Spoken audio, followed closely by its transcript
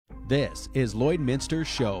This is Lloydminster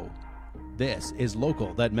Show. This is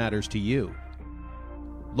local that matters to you.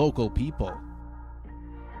 Local people.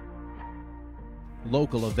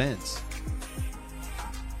 Local events.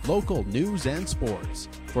 Local news and sports.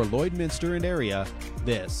 For Lloydminster and area,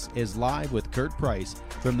 this is Live with Kurt Price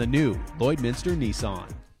from the new Lloydminster Nissan.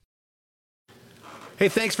 Hey,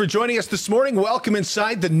 thanks for joining us this morning. Welcome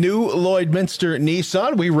inside the new Lloydminster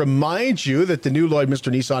Nissan. We remind you that the new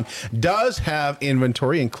Lloydminster Nissan does have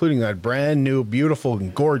inventory, including that brand new, beautiful,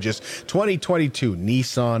 and gorgeous 2022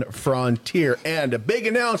 Nissan Frontier. And a big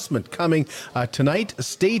announcement coming tonight.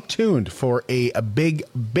 Stay tuned for a big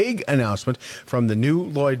announcement from the new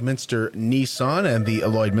Lloydminster Nissan and the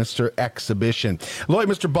Lloydminster exhibition.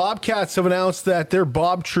 Lloydminster Bobcats have announced that their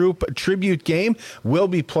Bob Troop tribute game will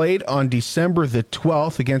be played on December the 12th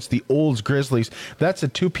against the Olds Grizzlies. That's a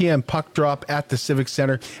 2 p.m. puck drop at the Civic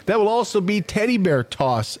Center. That will also be teddy bear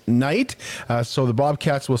toss night. So the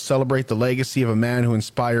Bobcats will celebrate the legacy of a man who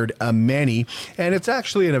inspired many. And it's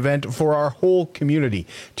actually an event for our whole community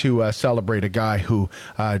to celebrate a guy who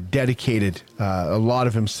dedicated a lot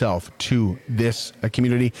of himself to this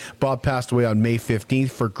community. Bob passed away on May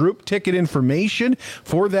 15th. For group ticket information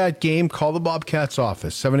for that game, call the Bobcats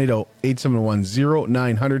office,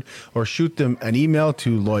 780-871-0900, or shoot them an email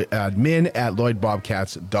to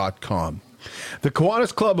admin@lloydbobcats.com. The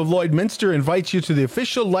Kiwanis Club of Lloydminster invites you to the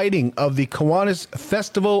official lighting of the Kiwanis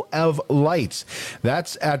Festival of Lights.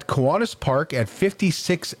 That's at Kiwanis Park at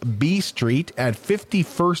 56 B Street at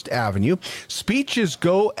 51st Avenue. Speeches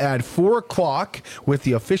go at 4 o'clock with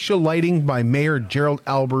the official lighting by Mayor Gerald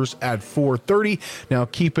Albers at 4:30. Now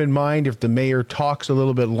keep in mind, if the mayor talks a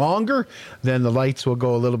little bit longer, then the lights will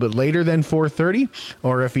go a little bit later than 4:30.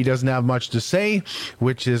 Or if he doesn't have much to say,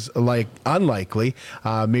 which is unlikely,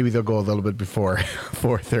 maybe they'll go a little bit before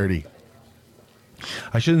 4:30.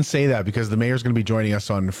 I shouldn't say that because the mayor's going to be joining us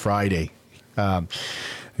on Friday.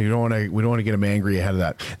 We don't want to get him angry ahead of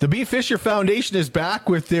that. The B. Fisher Foundation is back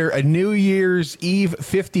with their New Year's Eve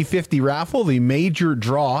 50-50 raffle. The major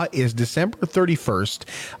draw is December 31st,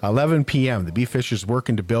 11 p.m. The B. Fisher's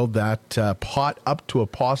working to build that pot up to a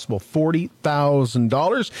possible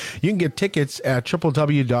 $40,000. You can get tickets at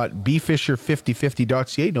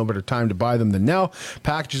www.bfisher5050.ca. No better time to buy them than now.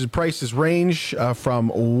 Packages and prices range from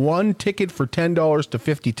one ticket for $10 to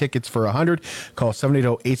 50 tickets for $100. Call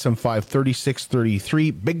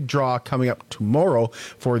 780-875-3633. Big draw coming up tomorrow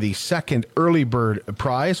for the second early bird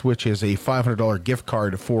prize, which is a $500 gift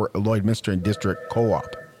card for Lloydminster and District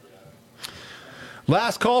Co-op.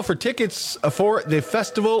 Last call for tickets for the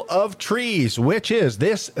Festival of Trees, which is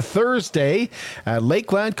this Thursday at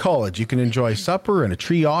Lakeland College. You can enjoy supper and a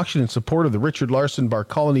tree auction in support of the Richard Larson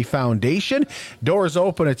Barcolony Foundation. Doors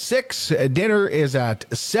open at 6. Dinner is at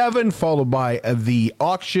 7, followed by the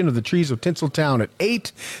auction of the trees of Tinseltown at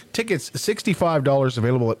 8. Tickets $65,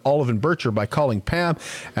 available at Olive and Bircher by calling Pam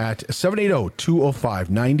at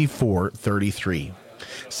 780-205-9433.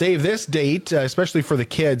 Save this date, especially for the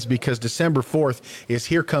kids, because December 4th is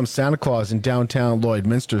Here Comes Santa Claus in downtown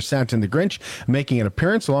Lloydminster. Santa and the Grinch making an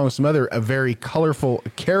appearance along with some other very colorful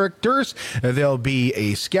characters. There'll be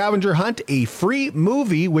a scavenger hunt, a free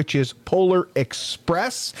movie, which is Polar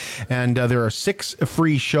Express, and there are 6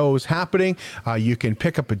 free shows happening. You can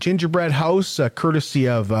pick up a gingerbread house, courtesy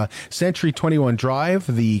of Century 21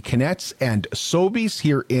 Drive, the Kinettes and Sobeys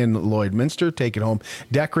here in Lloydminster. Take it home,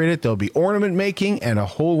 decorate it. There'll be ornament making and a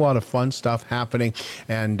whole lot of fun stuff happening,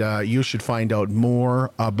 and you should find out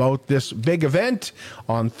more about this big event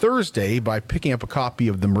on Thursday by picking up a copy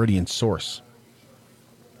of the Meridian Source.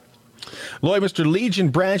 Lloydminster Legion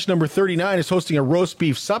branch number 39 is hosting a roast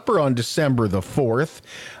beef supper on December the 4th.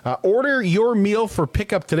 Order your meal for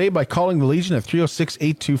pickup today by calling the Legion at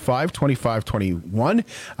 306-825-2521.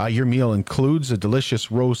 Your meal includes a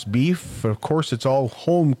delicious roast beef. Of course, it's all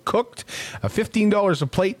home cooked. $15 a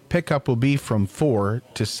plate. Pickup will be from 4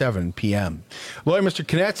 to 7 p.m. Lloydminster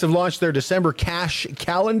Kinettes have launched their December cash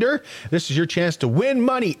calendar. This is your chance to win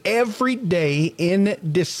money every day in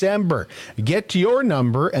December. Get to your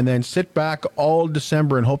number and then sit back all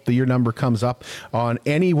December and hope that your number comes up on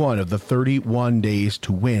any one of the 31 days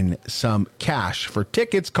to win some cash. For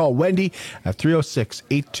tickets, call Wendy at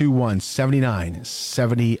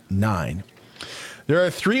 306-821-7979. There are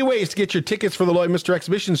 3 ways to get your tickets for the Lloydminster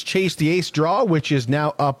Exhibition's Chase the Ace draw, which is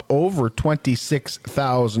now up over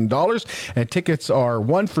 $26,000. And tickets are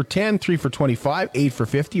 1 for $10, 3 for $25, 8 for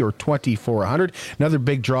 $50, or 20 for $100. Another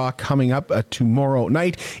big draw coming up tomorrow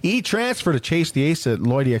night. E-transfer to Chase the Ace at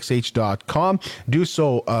LloydXH.com. Do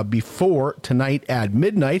so before tonight at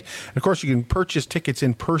midnight. And of course, you can purchase tickets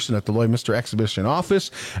in person at the Lloydminster Exhibition office.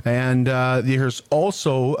 And there's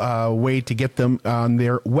also a way to get them on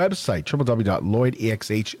their website, www.lloydexh.com.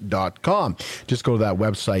 Just go to that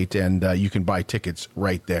website and you can buy tickets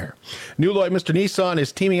right there. New Lloydminster Nissan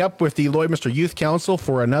is teaming up with the Lloydminster Youth Council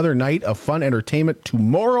for another night of fun entertainment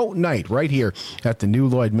tomorrow night right here at the new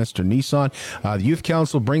Lloydminster Nissan. The Youth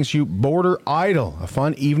Council brings you Border Idol, a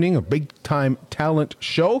fun evening, a big-time talent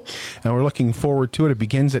show, and we're looking forward to it. It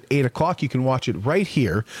begins at 8 o'clock. You can watch it right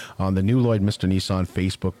here on the new Lloydminster Nissan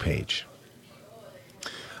Facebook page.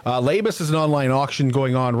 Labus is an online auction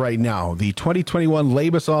going on right now. The 2021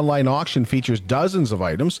 Labus online auction features dozens of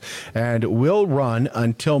items and will run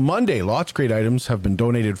until Monday. Lots of great items have been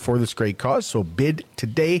donated for this great cause, so bid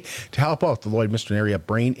today to help out the Lloydminster Area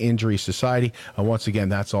Brain Injury Society. Once again,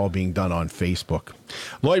 that's all being done on Facebook.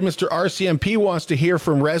 Lloydminster RCMP wants to hear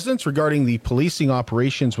from residents regarding the policing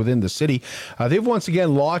operations within the city. They've once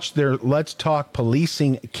again launched their Let's Talk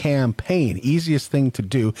Policing campaign. Easiest thing to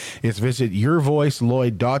do is visit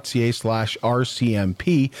yourvoicellloyd.ca/RCMP.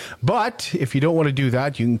 But if you don't want to do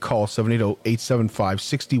that, you can call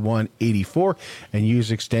 780-875-6184 and use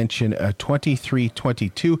extension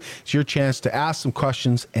 2322. It's your chance to ask some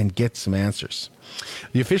questions and get some answers.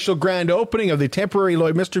 The official grand opening of the temporary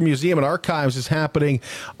Lloydminster Museum and Archives is happening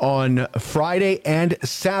on Friday and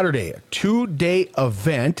Saturday. A 2-day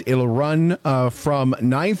event. It'll run from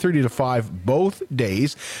 9:30 to 5 both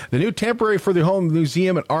days. The new temporary for the Home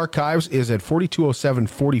Museum and Archives is at 4207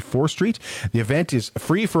 44th Street. The event is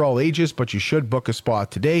free for all ages, but you should book a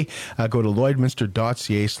spot today. Go to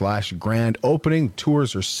lloydminster.ca/grand opening.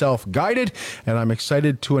 Tours are self-guided, and I'm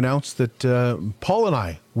excited to announce that Paul and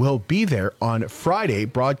I will be there on Friday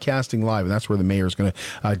broadcasting live, and that's where the mayor is going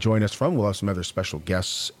to join us from. We'll have some other special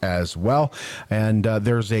guests as well, and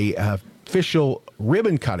there's a official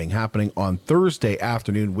ribbon cutting happening on Thursday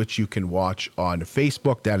afternoon, which you can watch on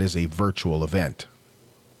Facebook. That is a virtual event.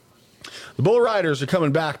 The Bull Riders are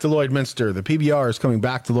coming back to Lloydminster. The PBR is coming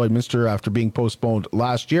back to Lloydminster after being postponed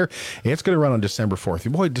last year. It's going to run on December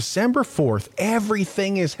 4th. Boy, December 4th,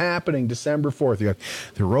 everything is happening December 4th. You got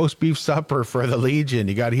the roast beef supper for the Legion.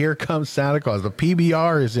 You got Here Comes Santa Claus. The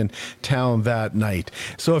PBR is in town that night.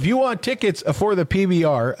 So if you want tickets for the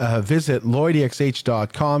PBR, visit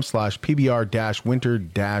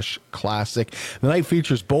lloydxh.com/PBR-winter-classic. The night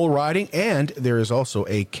features bull riding, and there is also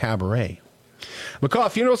a cabaret. McCaw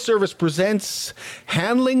Funeral Service presents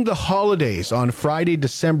Handling the Holidays on Friday,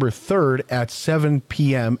 December 3rd at 7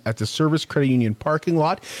 p.m. at the Service Credit Union parking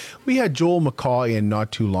lot. We had Joel McCaw in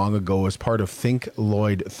not too long ago as part of Think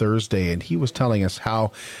Lloyd Thursday, and he was telling us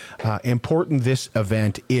how important this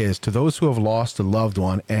event is to those who have lost a loved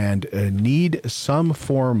one and need some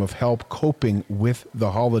form of help coping with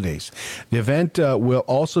the holidays. The event will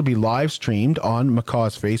also be live streamed on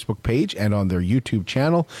McCaw's Facebook page and on their YouTube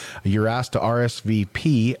channel. You're asked to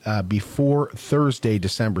RSVP before Thursday,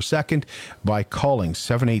 December 2nd by calling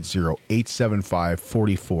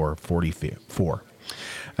 780-875-4444.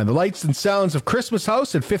 And the Lights and Sounds of Christmas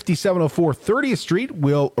House at 5704 30th Street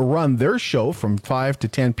will run their show from 5 to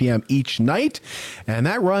 10 p.m. each night. And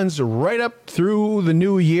that runs right up through the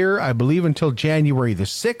new year, I believe, until January the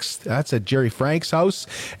 6th. That's at Jerry Frank's house.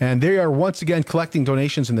 And they are once again collecting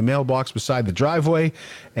donations in the mailbox beside the driveway.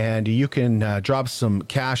 And you can drop some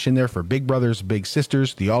cash in there for Big Brothers, Big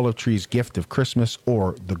Sisters, the Olive Tree's Gift of Christmas,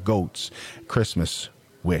 or the Goats' Christmas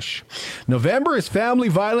Wish. November is Family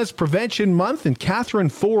Violence Prevention Month, and Catherine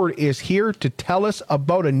Ford is here to tell us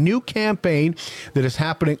about a new campaign that is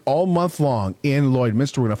happening all month long in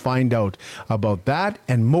Lloydminster. We're going to find out about that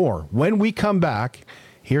and more when we come back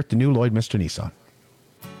here at the new Lloydminster Nissan.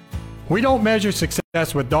 We don't measure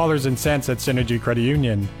success with dollars and cents at Synergy Credit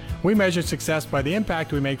Union. We measure success by the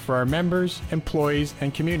impact we make for our members, employees,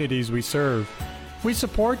 and communities we serve. We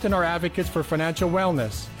support and are advocates for financial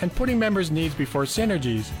wellness and putting members' needs before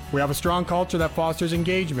Synergy's. We have a strong culture that fosters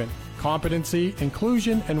engagement, competency,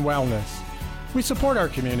 inclusion, and wellness. We support our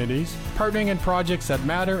communities, partnering in projects that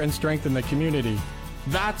matter and strengthen the community.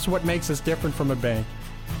 That's what makes us different from a bank.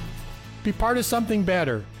 Be part of something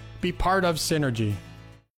better. Be part of Synergy.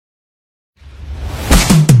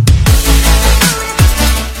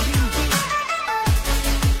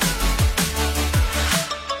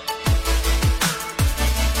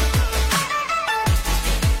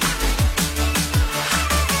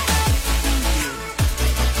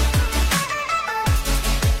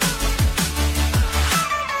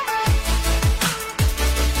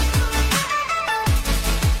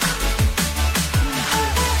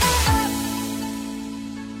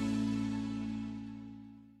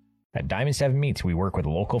 At Diamond 7 Meats, we work with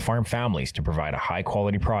local farm families to provide a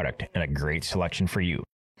high-quality product and a great selection for you.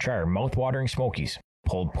 Try our mouth-watering smokies,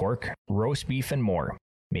 pulled pork, roast beef, and more,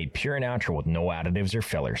 made pure and natural with no additives or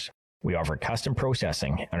fillers. We offer custom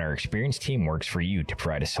processing, and our experienced team works for you to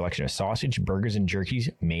provide a selection of sausage, burgers, and jerkies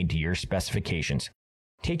made to your specifications.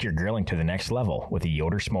 Take your grilling to the next level with a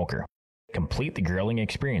Yoder smoker. Complete the grilling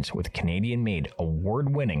experience with a Canadian-made,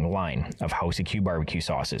 award-winning line of House of Q barbecue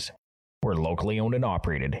sauces. We're locally owned and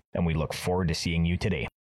operated, and we look forward to seeing you today.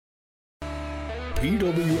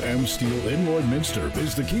 PWM Steel in Lloydminster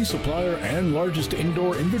is the key supplier and largest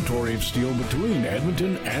indoor inventory of steel between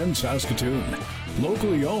Edmonton and Saskatoon.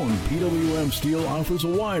 Locally owned, PWM Steel offers a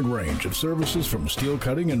wide range of services from steel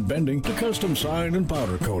cutting and bending to custom side and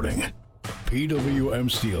powder coating.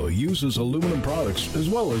 PWM Steel uses aluminum products as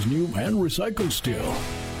well as new and recycled steel.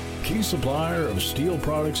 Key supplier of steel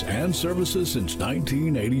products and services since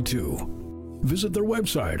 1982. Visit their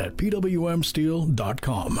website at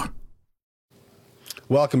pwmsteel.com.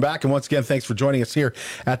 Welcome back, and once again, thanks for joining us here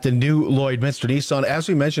at the new Lloydminster Nissan. As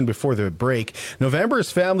we mentioned before the break, November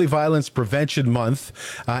is Family Violence Prevention Month,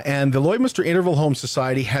 and the Lloydminster Interval Home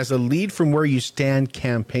Society has a Lead From Where You Stand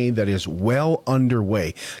campaign that is well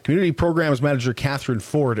underway. Community Programs Manager Catherine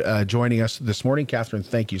Ford joining us this morning. Catherine,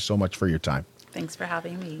 thank you so much for your time. Thanks for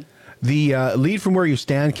having me. The Lead From Where You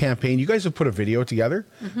Stand campaign, you guys have put a video together.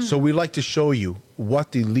 So we'd like to show you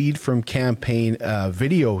what the Lead From campaign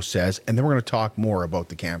video says, and then we're going to talk more about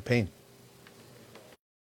the campaign.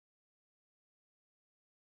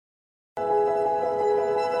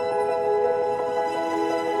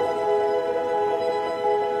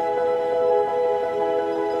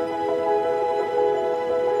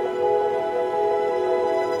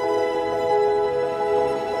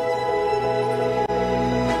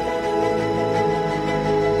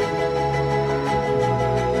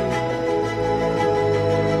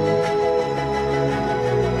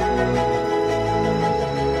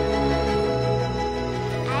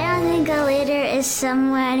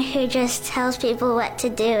 Someone who just tells people what to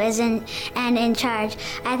do and in charge.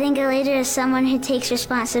 I think a leader is someone who takes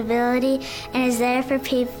responsibility and is there for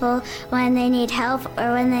people when they need help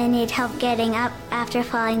or when they need help getting up after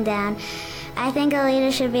falling down. I think a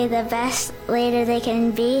leader should be the best leader they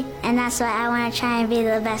can be, and that's why I want to try and be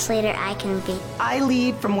the best leader I can be. I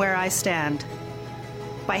lead from where I stand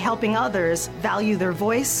by helping others value their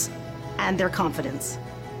voice and their confidence.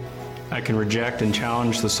 I can reject and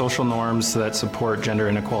challenge the social norms that support gender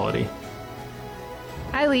inequality.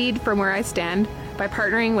 I lead from where I stand by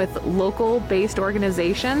partnering with local-based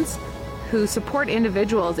organizations who support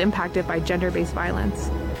individuals impacted by gender-based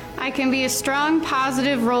violence. I can be a strong,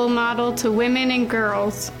 positive role model to women and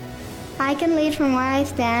girls. I can lead from where I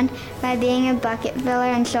stand by being a bucket filler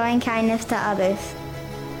and showing kindness to others.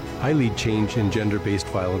 I lead change in gender-based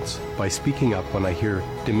violence by speaking up when I hear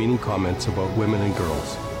demeaning comments about women and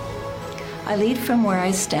girls. I lead from where I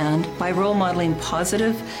stand by role modeling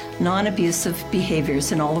positive, non-abusive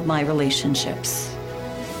behaviors in all of my relationships.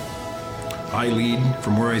 I lead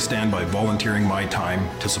from where I stand by volunteering my time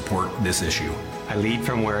to support this issue. I lead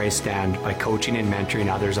from where I stand by coaching and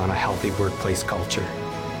mentoring others on a healthy workplace culture.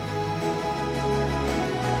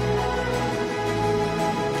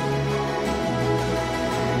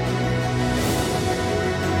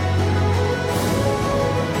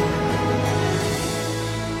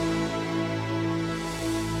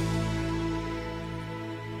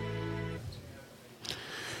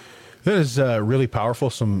 That is really powerful.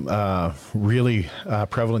 Some really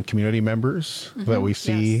prevalent community members that we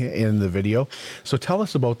see in the video. So tell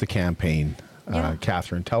us about the campaign,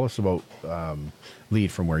 Catherine. Tell us about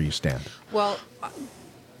Lead From Where You Stand. Well,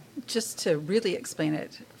 just to really explain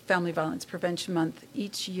it, Family Violence Prevention Month,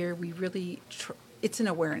 each year we really, it's an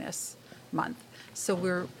awareness month. So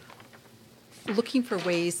we're looking for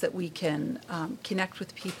ways that we can connect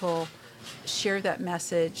with people, share that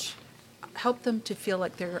message, help them to feel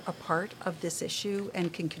like they're a part of this issue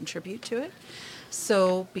and can contribute to it.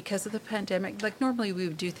 So because of the pandemic, like normally we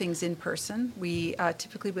would do things in person. We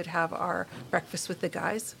typically would have our Breakfast with the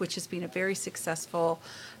Guys, which has been a very successful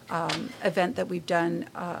event that we've done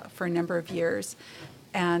for a number of years.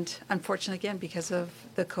 And unfortunately, again, because of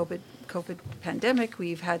the COVID pandemic,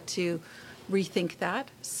 we've had to rethink that.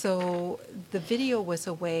 So the video was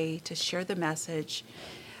a way to share the message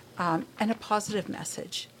and a positive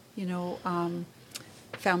message. You know,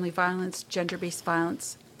 family violence, gender-based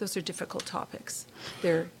violence, those are difficult topics.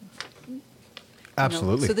 They're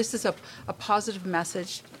absolutely. So this is a positive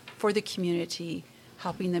message for the community,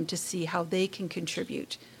 helping them to see how they can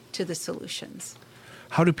contribute to the solutions.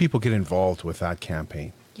 How do people get involved with that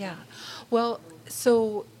campaign? Yeah. Well,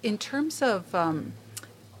 so in terms of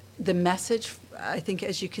the message, I think,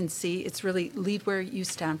 as you can see, it's really lead where you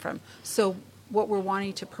stand from. So what we're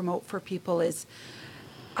wanting to promote for people is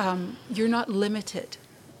you're not limited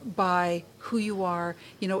by who you are.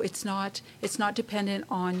 You know, it's not dependent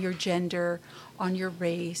on your gender, on your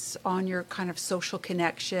race, on your kind of social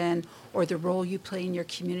connection, or the role you play in your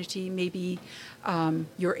community, maybe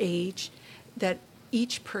your age, that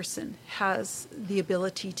each person has the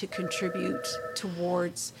ability to contribute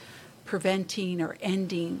towards preventing or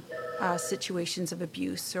ending situations of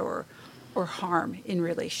abuse or harm in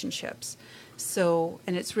relationships. So,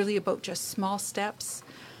 and it's really about just small steps,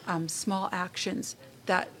 small actions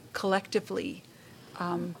that collectively,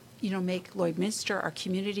 make Lloydminster, our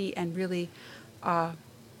community, and really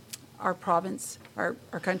our province, our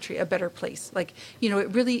country, a better place. Like,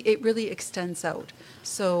 it really extends out.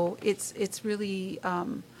 So it's really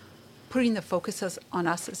putting the focus on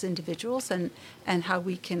us as individuals and how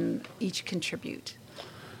we can each contribute.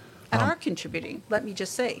 And are contributing, let me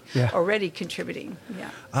just say, already contributing.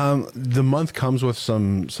 Yeah. The month comes with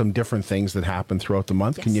some different things that happen throughout the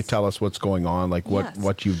month. Yes. Can you tell us what's going on, like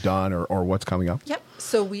what you've done or what's coming up? Yep.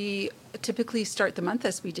 So we typically start the month,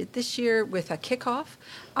 as we did this year, with a kickoff.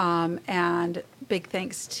 And big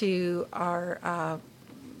thanks to our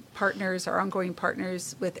partners, our ongoing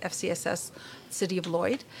partners with FCSS, City of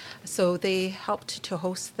Lloyd. So they helped to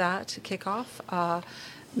host that kickoff.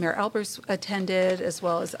 Mayor Albers attended, as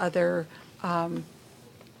well as other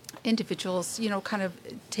individuals, kind of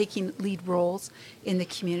taking lead roles in the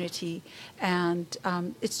community. And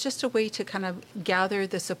it's just a way to kind of gather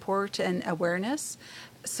the support and awareness.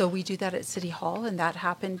 So we do that at City Hall, and that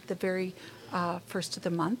happened the very first of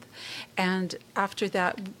the month. And after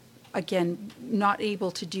that, again, not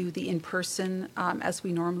able to do the in-person as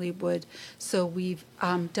we normally would. So we've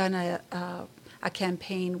done a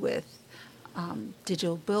campaign with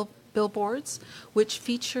digital billboards, which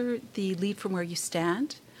feature the lead from where you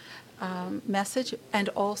stand message, and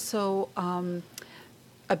also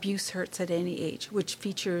abuse hurts at any age, which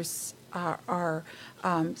features our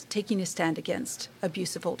taking a stand against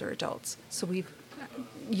abuse of older adults. So we've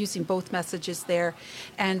using both messages there,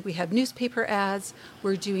 and we have newspaper ads.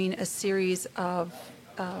 We're doing a series of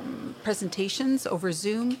presentations over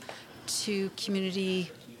Zoom to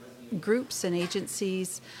community groups and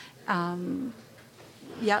agencies. And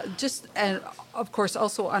of course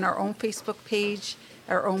also on our own Facebook page,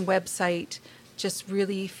 our own website, just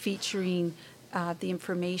really featuring the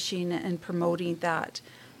information and promoting that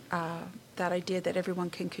idea that everyone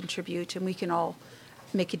can contribute and we can all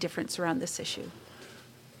make a difference around this issue.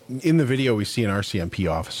 In the video, we see an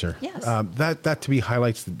RCMP officer. Yes. That to me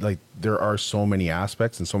highlights like there are so many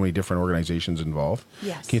aspects and so many different organizations involved.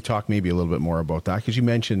 Yes. Can you talk maybe a little bit more about that? Because you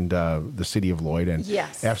mentioned the City of Lloyd and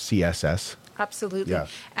FCSS. Absolutely. Yeah.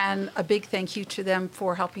 And a big thank you to them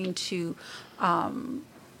for helping to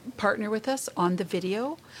partner with us on the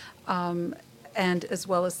video and as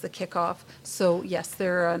well as the kickoff. So yes,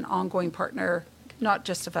 they're an ongoing partner, not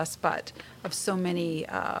just of us, but of so many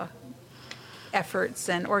efforts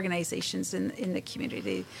and organizations in the community.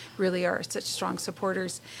 They really are such strong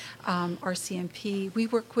supporters. RCMP, we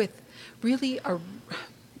work with really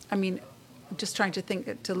just trying to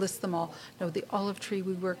think to list them all. No, the Olive Tree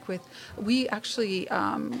we work with. We actually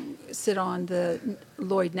sit on the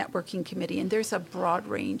Lloyd Networking Committee, and there's a broad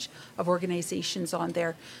range of organizations on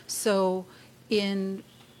there. So in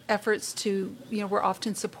efforts to, we're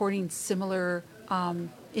often supporting similar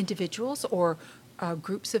individuals or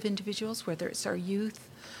groups of individuals, whether it's our youth,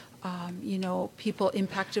 people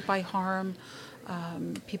impacted by harm,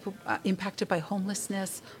 people impacted by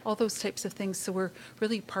homelessness, all those types of things. So we're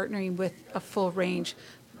really partnering with a full range.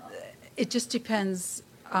 It just depends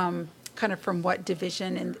kind of from what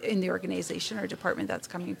division in the organization or department that's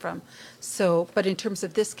coming from. So, but in terms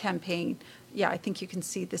of this campaign, I think you can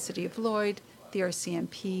see the City of Lloyd, the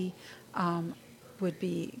RCMP would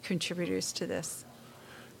be contributors to this.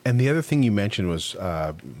 And the other thing you mentioned was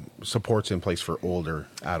supports in place for older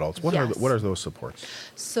adults. What are those supports?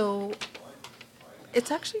 So it's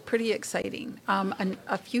actually pretty exciting. And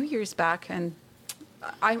a few years back, and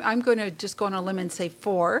I'm going to just go on a limb and say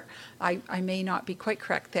 4. I may not be quite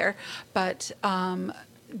correct there, but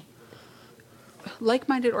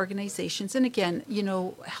like-minded organizations, and again,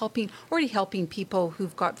 helping people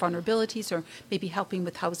who've got vulnerabilities or maybe helping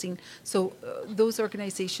with housing. So those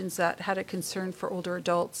organizations that had a concern for older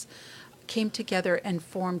adults came together and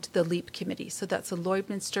formed the LEAP committee. So that's the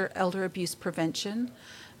Lloydminster Elder Abuse Prevention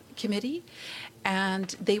Committee,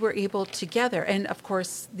 and they were able together, and of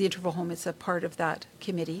course the Interval Home is a part of that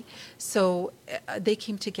committee, so they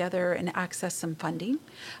came together and accessed some funding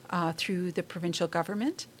through the provincial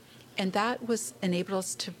government. And that was enabled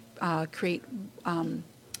us to create,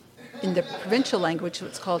 in the provincial language,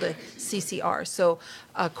 what's called a CCR, so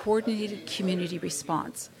a coordinated community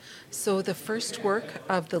response. So the first work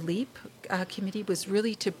of the LEAP committee was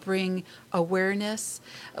really to bring awareness.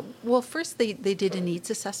 Well, first they did a needs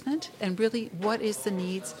assessment, and really what is the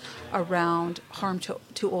needs around harm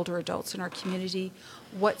to older adults in our community,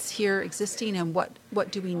 what's here existing, and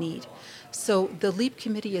what do we need. So the LEAP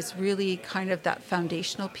committee is really kind of that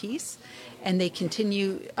foundational piece, and they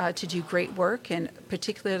continue to do great work, and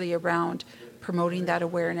particularly around promoting that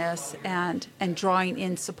awareness and drawing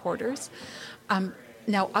in supporters.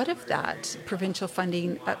 Now, out of that provincial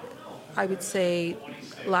funding, I would say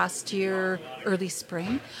last year, early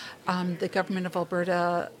spring, the government of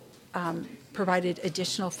Alberta provided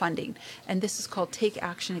additional funding, and this is called Take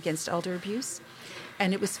Action Against Elder Abuse,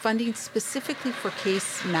 and it was funding specifically for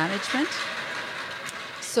case management.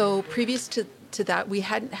 So previous to that, we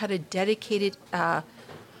hadn't had a dedicated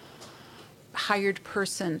hired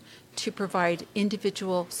person to provide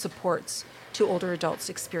individual supports to older adults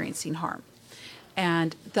experiencing harm.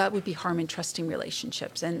 And that would be harm in trusting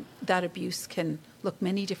relationships. And that abuse can look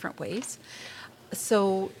many different ways.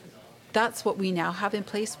 So that's what we now have in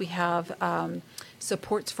place. We have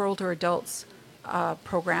supports for older adults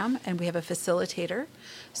program, and we have a facilitator.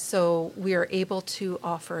 So we are able to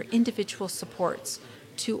offer individual supports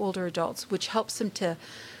to older adults, which helps them to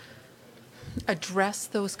address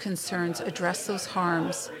those concerns, address those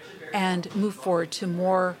harms, and move forward to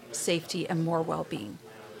more safety and more well-being.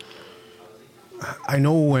 I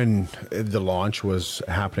know when the launch was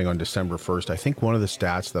happening on December 1st, I think one of the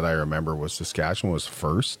stats that I remember was Saskatchewan was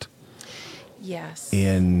first. Yes.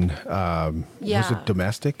 In, was it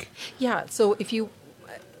domestic? Yeah, so if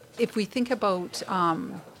we think about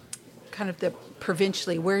kind of the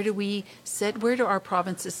provincially, where do we sit? Where do our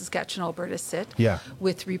provinces, Saskatchewan, Alberta, sit? Yeah.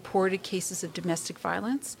 With reported cases of domestic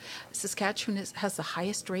violence? Saskatchewan has the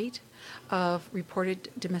highest rate of reported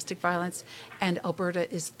domestic violence, and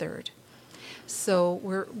Alberta is third. So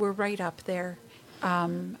we're right up there.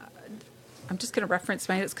 I'm just going to reference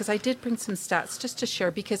my notes because I did bring some stats just to share,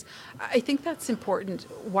 because I think that's important.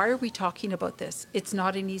 Why are we talking about this? It's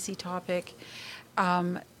not an easy topic.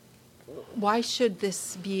 Why should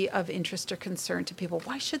this be of interest or concern to people?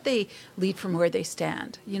 Why should they lead from where they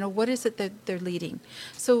stand? You know, what is it that they're leading?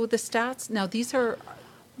 So the stats, now these are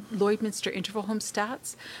Lloydminster Interval Home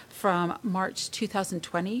stats from March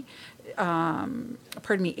 2020,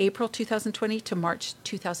 April 2020 to March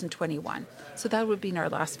 2021. So that would be in our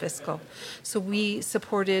last fiscal. So we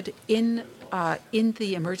supported in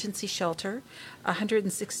the emergency shelter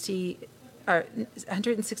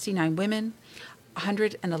 169 women,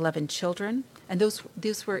 111 children, and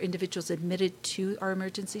those were individuals admitted to our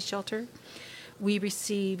emergency shelter. We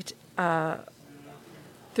received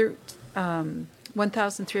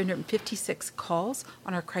 1,356 calls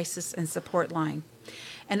on our crisis and support line.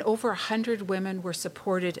 And over 100 women were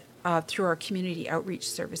supported through our community outreach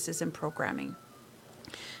services and programming.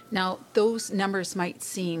 Now, those numbers might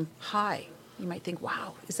seem high. You might think,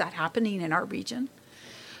 wow, is that happening in our region?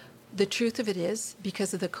 The truth of it is,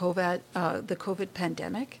 because of the COVID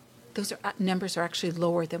pandemic, those numbers are actually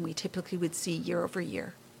lower than we typically would see year over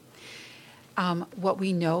year. What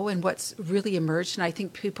we know and what's really emerged, and I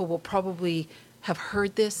think people will probably have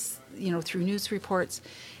heard this, through news reports,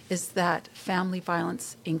 is that family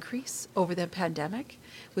violence increase over the pandemic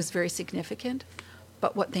was very significant.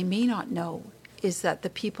 But what they may not know is that the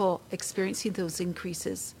people experiencing those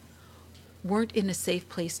increases weren't in a safe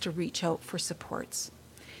place to reach out for supports.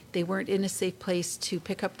 They weren't in a safe place to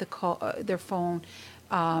pick up their phone,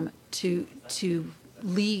 to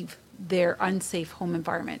leave their unsafe home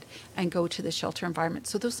environment and go to the shelter environment.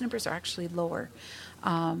 So those numbers are actually lower.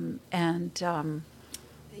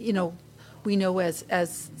 We know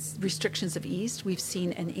as restrictions have eased, we've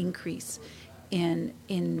seen an increase in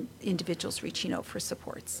individuals reaching out for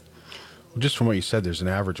supports. Just from what you said, there's an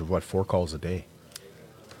average of 4 calls a day,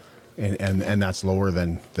 and that's lower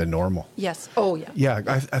than normal. Yes. Oh, yeah. Yeah,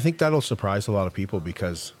 I think that'll surprise a lot of people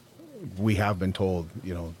because we have been told,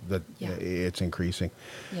 that it's increasing.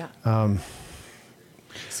 Yeah.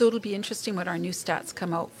 So it'll be interesting when our new stats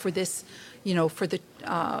come out for this, for the,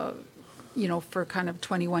 for kind of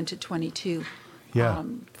 21 to 22. Yeah.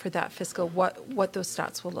 For that fiscal, what those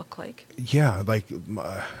stats will look like. Yeah,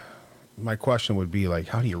 my question would be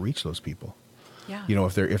how do you reach those people? Yeah.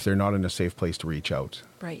 If they're not in a safe place to reach out.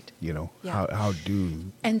 Right. How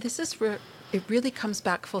do? And this is where it really comes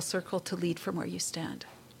back full circle to lead from where you stand,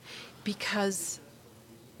 because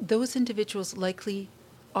those individuals likely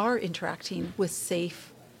are interacting with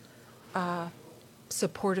safe,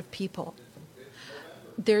 supportive people.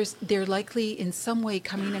 they're likely in some way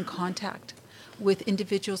coming in contact with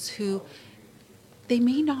individuals who they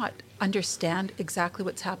may not understand exactly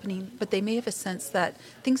what's happening, but they may have a sense that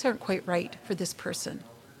things aren't quite right for this person.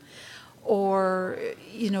 Or,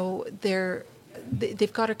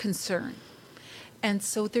 they've got a concern. And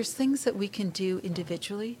so there's things that we can do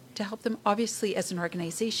individually to help them. Obviously, as an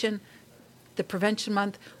organization, the Prevention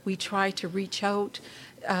Month, we try to reach out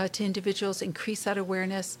to individuals, increase that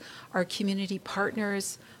awareness. Our community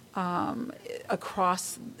partners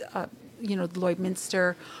across the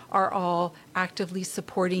Lloydminster are all actively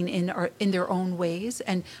supporting in their own ways.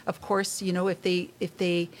 And of course, if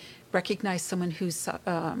they recognize someone who's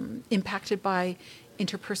impacted by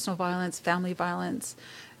interpersonal violence, family violence,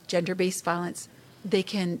 gender-based violence, they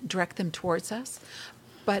can direct them towards us.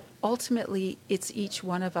 But ultimately, it's each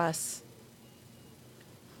one of us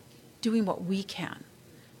doing what we can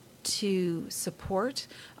to support.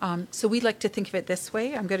 So we like to think of it this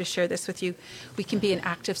way. I'm going to share this with you. We can be an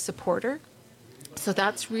active supporter. So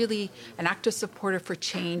that's really an active supporter for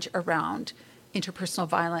change around interpersonal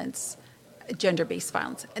violence, gender-based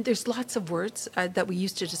violence. And there's lots of words that we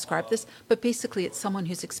use to describe this, but basically it's someone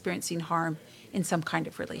who's experiencing harm in some kind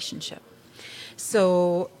of relationship.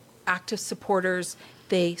 So active supporters,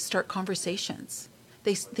 they start conversations.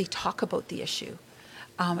 They talk about the issue.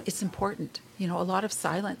 It's important. A lot of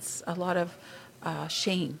silence, a lot of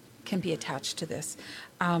shame can be attached to this.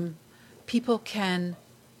 People can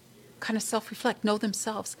kind of self-reflect, know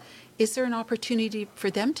themselves. Is there an opportunity for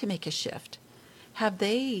them to make a shift? Have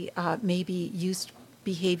they maybe used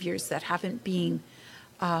behaviors that haven't been,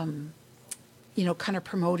 kind of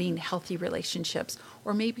promoting healthy relationships?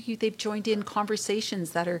 Or maybe they've joined in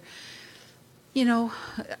conversations that are,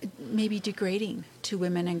 maybe degrading to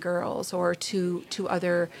women and girls or to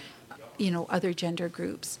other, other gender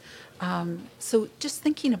groups. So just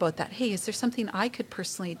thinking about that, hey, is there something I could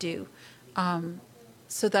personally do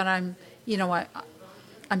so that I'm,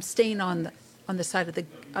 I'm staying on the side of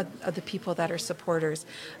the people that are supporters.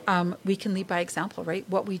 We can lead by example, right?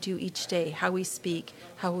 What we do each day, how we speak,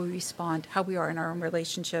 how we respond, how we are in our own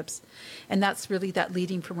relationships. And that's really that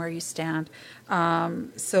leading from where you stand.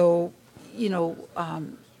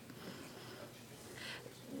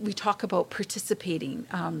 We talk about participating.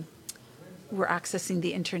 We're accessing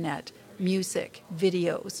the internet, music,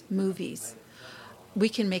 videos, movies. We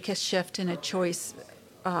can make a shift and a choice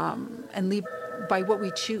and lead by what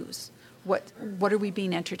we choose. What are we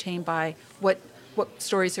being entertained by? What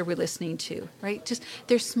stories are we listening to? Right? Just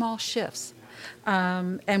there's small shifts,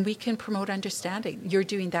 and we can promote understanding. You're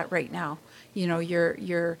doing that right now.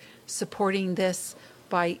 You're supporting this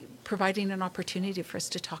by providing an opportunity for us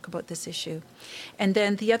to talk about this issue. And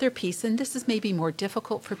then the other piece, and this is maybe more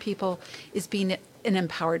difficult for people, is being an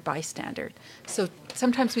empowered bystander. So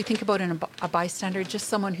sometimes we think about a bystander, just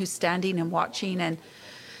someone who's standing and watching and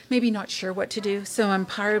maybe not sure what to do. So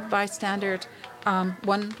empowered bystander,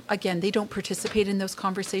 one, again, they don't participate in those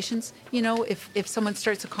conversations. If someone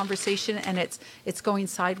starts a conversation and it's going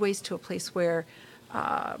sideways to a place where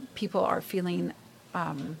people are feeling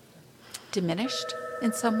diminished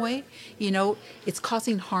in some way, it's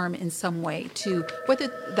causing harm in some way to whether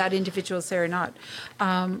that individual is there or not,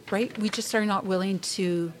 right? We just are not willing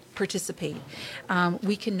to participate.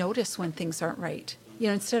 We can notice when things aren't right.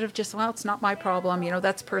 Instead of just, well, it's not my problem,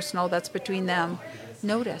 that's personal, that's between them.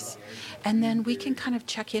 Notice. And then we can kind of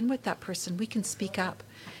check in with that person. We can speak up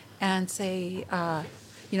and say,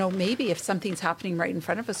 maybe if something's happening right in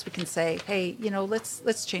front of us, we can say, hey,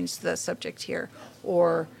 let's change the subject here.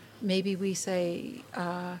 Or maybe we say,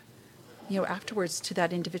 afterwards to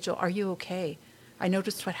that individual, are you okay? I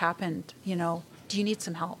noticed what happened, do you need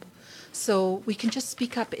some help? So we can just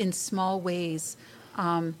speak up in small ways.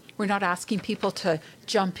 We're not asking people to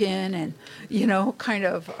jump in and,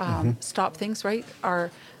 stop things, right?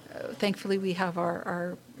 Thankfully, we have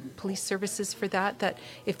our police services for that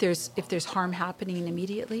if there's harm happening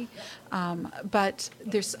immediately. But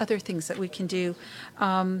there's other things that we can do.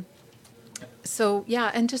 And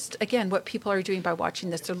just, again, what people are doing by watching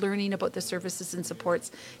this, they're learning about the services and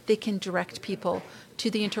supports. They can direct people to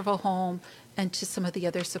the interval home and to some of the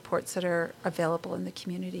other supports that are available in the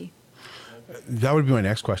community. That would be my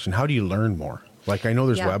next question. How do you learn more? Like, I know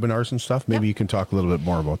there's webinars and stuff. Maybe you can talk a little bit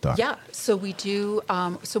more about that. Yeah. So we do.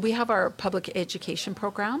 So we have our public education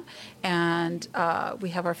program, and we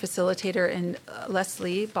have our facilitator, and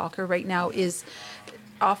Leslie Balker right now is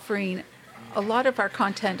offering a lot of our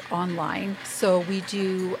content online. So we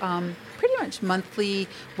do pretty much. Monthly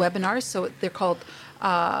webinars, so they're called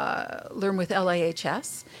Learn with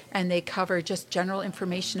LIHS, and they cover just general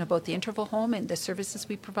information about the interval home and the services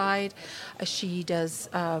we provide. She does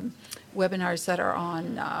webinars that are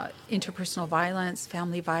on interpersonal violence,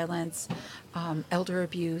 family violence, elder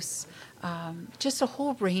abuse, just a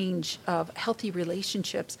whole range of healthy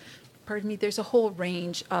relationships. Pardon me, there's a whole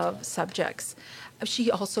range of subjects. She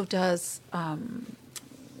also does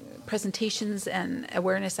presentations and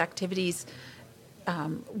awareness activities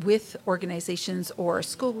with organizations or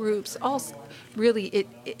school groups. Also, really,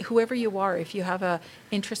 whoever you are, if you have an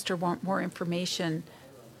interest or want more information,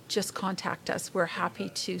 just contact us. We're happy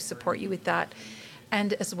to support you with that.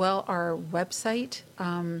 And as well, our website,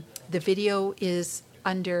 the video is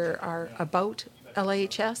under our About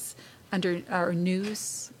LIHS, under our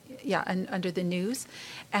news, and under the news.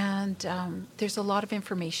 And there's a lot of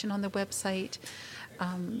information on the website.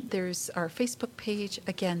 There's our Facebook page.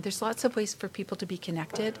 Again, there's lots of ways for people to be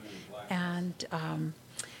connected. And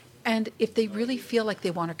if they really feel like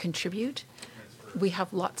they want to contribute, we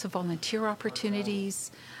have lots of volunteer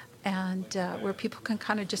opportunities, and where people can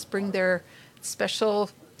kind of just bring their special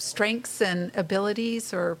strengths and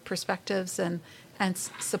abilities or perspectives and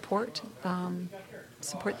support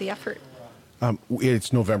the effort.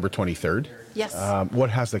 It's November 23rd. Yes.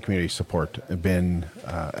 What has the community support been?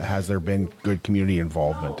 Has there been good community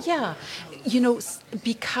involvement? Yeah.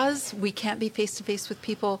 Because we can't be face-to-face with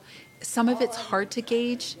people, some of it's hard to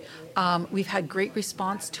gauge. We've had great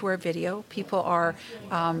response to our video. People are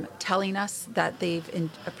telling us that they've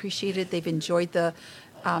appreciated, they've enjoyed the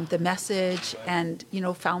message, and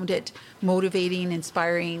found it motivating,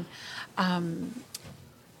 inspiring.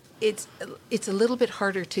 It's a little bit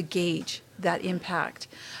harder to gauge that impact.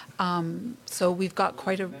 So we've got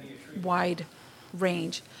quite a wide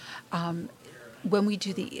range. When we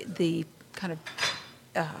do the kind of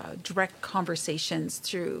direct conversations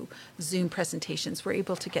through Zoom presentations, we're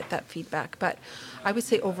able to get that feedback. But I would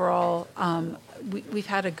say overall, we've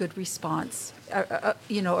had a good response, a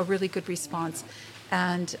really good response.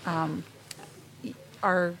 And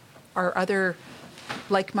our other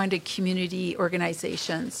like-minded community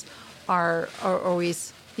organizations are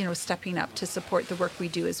always stepping up to support the work we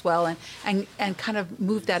do as well, and kind of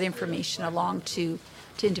move that information along to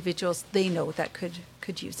individuals they know that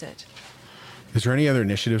could use it. Is there any other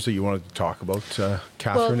initiatives that you wanted to talk about,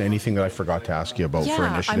 Catherine? Well, anything that I forgot to ask you about for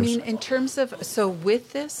initiatives? I mean, in terms of, so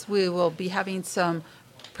with this, we will be having some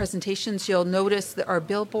presentations. You'll notice that our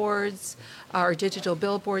billboards, our digital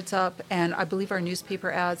billboards up, and I believe our newspaper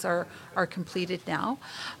ads are completed now.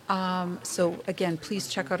 So again, please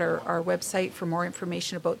check out our website for more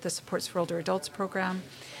information about the Supports for Older Adults program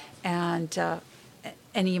and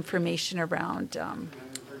any information around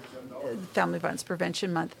Family Violence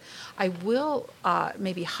Prevention Month. I will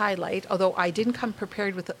maybe highlight, although I didn't come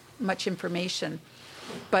prepared with much information,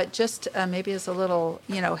 but just maybe as a little,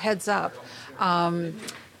 heads up,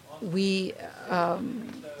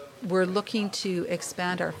 we're looking to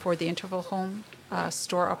expand our For the Interval Home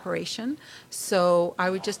store operation. So I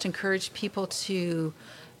would just encourage people to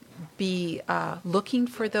be looking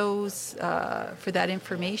for those, for that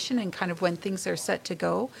information and kind of when things are set to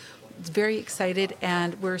go. It's very excited,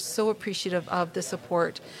 and we're so appreciative of the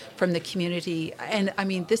support from the community. And I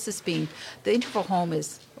mean, this has been, the Interval Home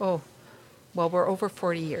is, we're over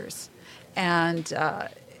 40 years. And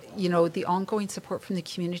the ongoing support from the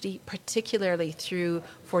community, particularly through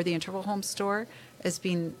For the Interval Home store, has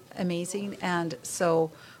been amazing. And so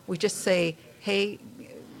we just say, hey,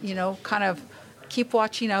 kind of keep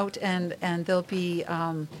watching out, and there'll be,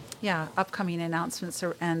 upcoming announcements,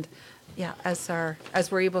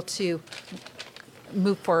 as we're able to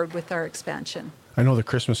move forward with our expansion. I know the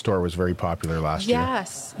Christmas store was very popular last year.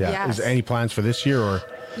 Yes. Yeah. Yes. Is there any plans for this year, or?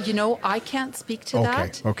 I can't speak to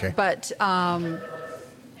that. Okay. But I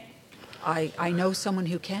know someone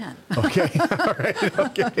who can. Okay. All right.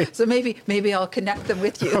 Okay. So maybe I'll connect them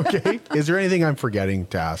with you. Okay. Is there anything I'm forgetting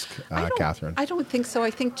to ask, Catherine? I don't think so.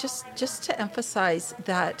 I think just to emphasize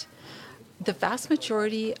that the vast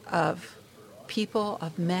majority of people,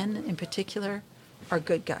 of men in particular, are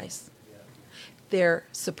good guys. They're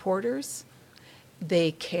supporters,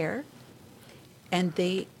 they care, and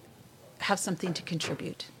they have something to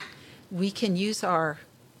contribute. We can use our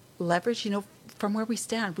leverage, from where we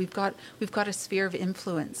stand. We've got a sphere of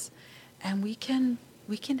influence, and we can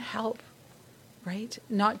help, right?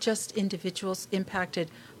 Not just individuals impacted,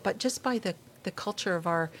 but just by the culture of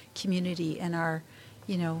our community and our,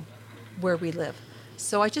 where we live.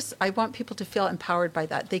 So I want people to feel empowered by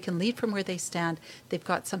that. They can lead from where they stand. They've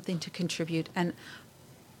got something to contribute, and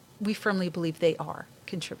we firmly believe they are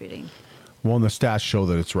contributing. Well, and the stats show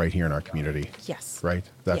that it's right here in our community. Yes. Right?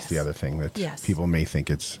 That's Yes. the other thing that Yes. people may think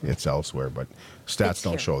it's elsewhere, but stats It's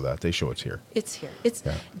don't here. show that. They show it's here. It's here. It's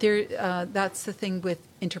Yeah. there. That's the thing with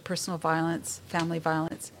interpersonal violence, family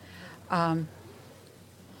violence, elder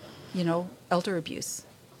abuse.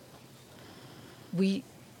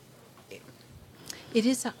 It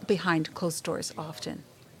is behind closed doors often.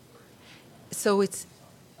 So it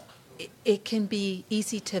can be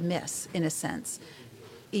easy to miss, in a sense,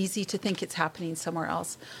 easy to think it's happening somewhere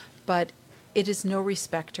else, but it is no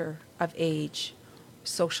respecter of age,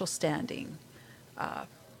 social standing,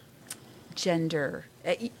 gender,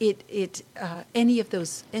 any of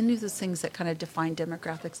those things that kind of define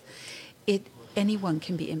demographics. Anyone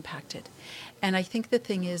can be impacted, and I think the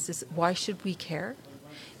thing is why should we care?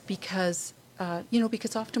 Because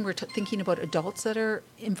because often we're thinking about adults that are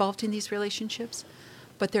involved in these relationships,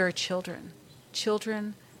 but there are children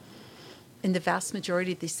in the vast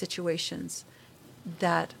majority of these situations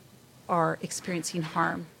that are experiencing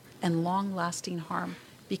harm and long-lasting harm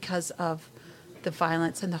because of the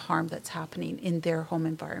violence and the harm that's happening in their home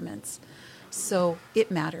environments. So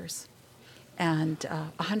it matters. And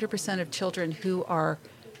 100% of children who are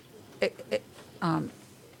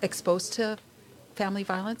exposed to family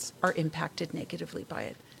violence are impacted negatively by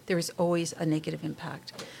it. There is always a negative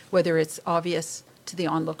impact, whether it's obvious to the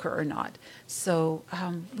onlooker or not. So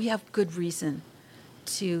we have good reason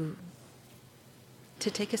to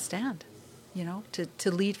take a stand,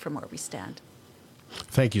 to lead from where we stand.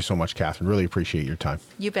 Thank you so much, Catherine. Really appreciate your time.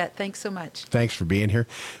 You bet. Thanks so much. Thanks for being here.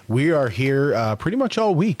 We are here pretty much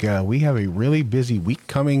all week. We have a really busy week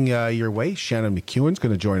coming your way. Shannon McEwen's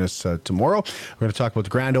going to join us tomorrow. We're going to talk about the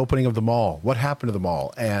grand opening of the mall, what happened to the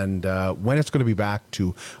mall, and when it's going to be back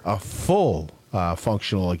to a full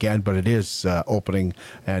functional again, but it is opening,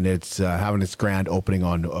 and it's having its grand opening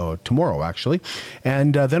on tomorrow, actually.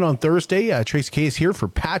 And then on Thursday, Tracy Kay is here for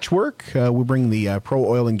Patchwork. We'll bring the Pro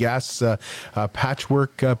Oil and Gas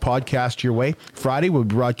Patchwork podcast your way. Friday, we'll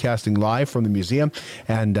be broadcasting live from the museum.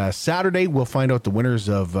 And Saturday, we'll find out the winners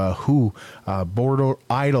of who Border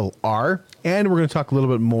Idol are. And we're going to talk a little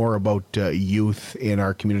bit more about youth in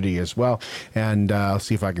our community as well. And I'll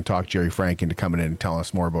see if I can talk Jerry Frank into coming in and telling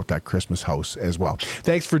us more about that Christmas house as well.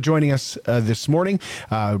 Thanks for joining us this morning.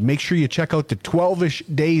 Make sure you check out the 12-ish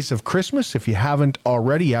days of Christmas. If you haven't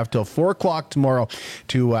already, you have till 4 o'clock tomorrow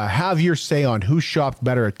to have your say on who shopped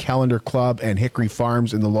better at Calendar Club and Hickory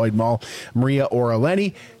Farms in the Lloyd Mall. Maria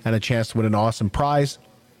Oraleni, and a chance to win an awesome prize.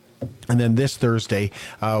 And then this Thursday,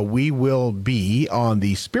 we will be on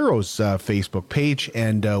the Spiro's Facebook page,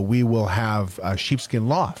 and we will have Sheepskin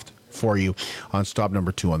Loft for you on stop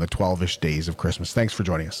number 2 on the 12-ish days of Christmas. Thanks for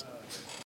joining us.